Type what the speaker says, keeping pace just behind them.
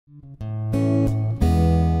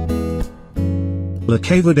La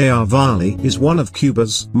Cueva del Jabali is one of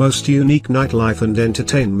Cuba's most unique nightlife and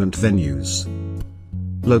entertainment venues.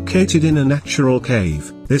 Located in a natural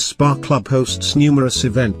cave, this bar club hosts numerous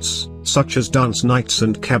events, such as dance nights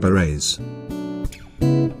and cabarets.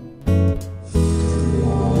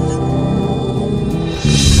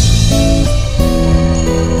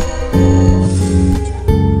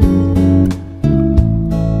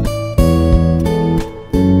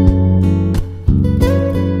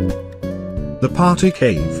 The party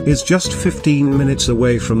cave is just 15 minutes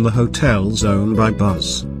away from the hotels owned by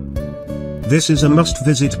Buzz. This is a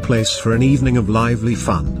must-visit place for an evening of lively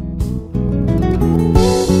fun.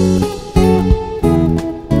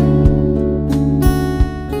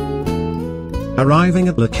 Arriving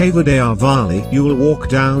at La Cueva del Jabali, you will walk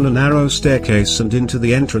down a narrow staircase and into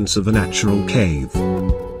the entrance of a natural cave.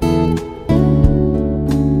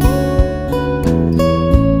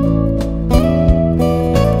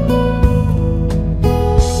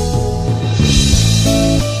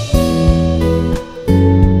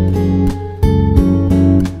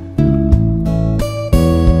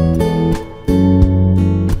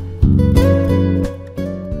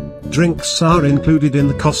 Drinks are included in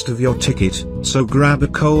the cost of your ticket, so grab a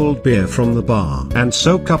cold beer from the bar and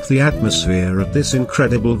soak up the atmosphere at this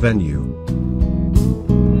incredible venue.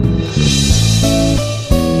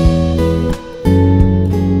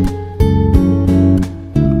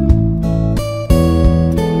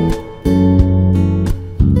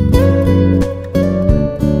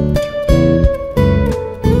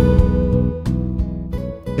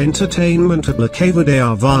 Entertainment at La Cueva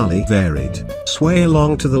del Jabali varied. Sway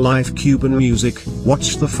along to the live Cuban music,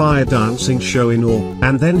 watch the fire dancing show in awe,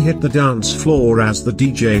 and then hit the dance floor as the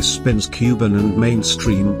DJ spins Cuban and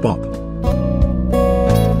mainstream bop.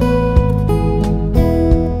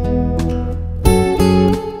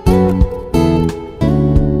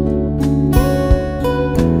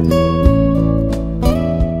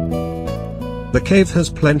 The cave has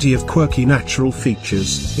plenty of quirky natural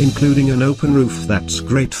features, including an open roof that's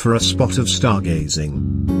great for a spot of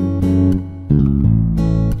stargazing.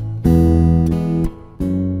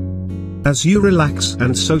 As you relax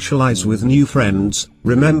and socialize with new friends,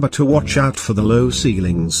 remember to watch out for the low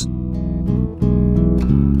ceilings.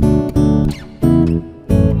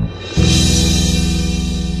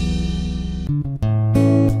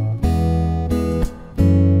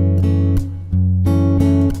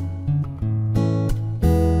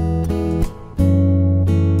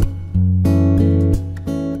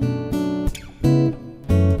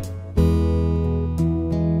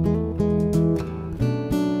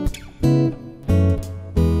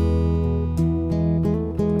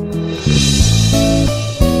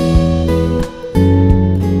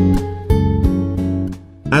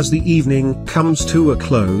 As the evening comes to a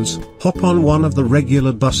close, hop on one of the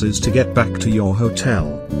regular buses to get back to your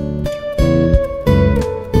hotel.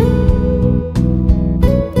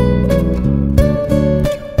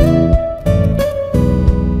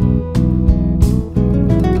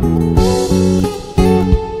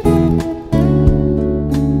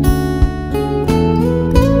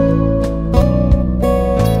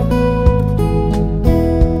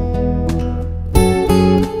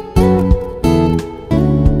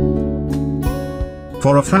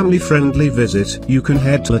 For a family-friendly visit, you can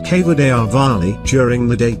head to La Cueva del Jabali during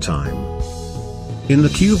the daytime. In the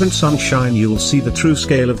Cuban sunshine you'll see the true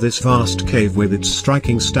scale of this vast cave with its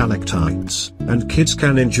striking stalactites, and kids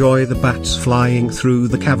can enjoy the bats flying through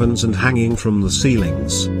the caverns and hanging from the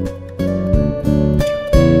ceilings.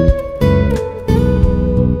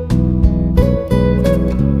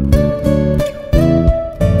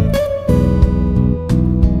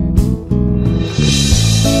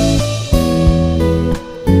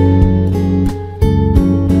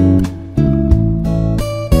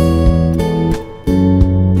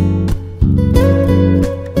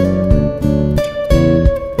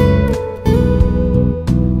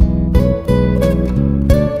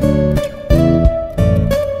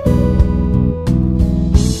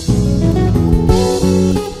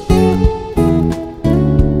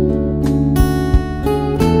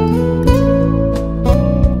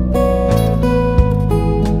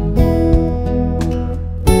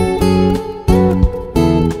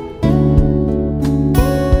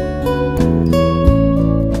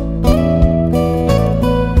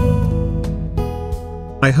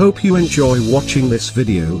 I hope you enjoy watching this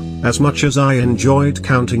video, as much as I enjoyed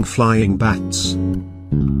counting flying bats.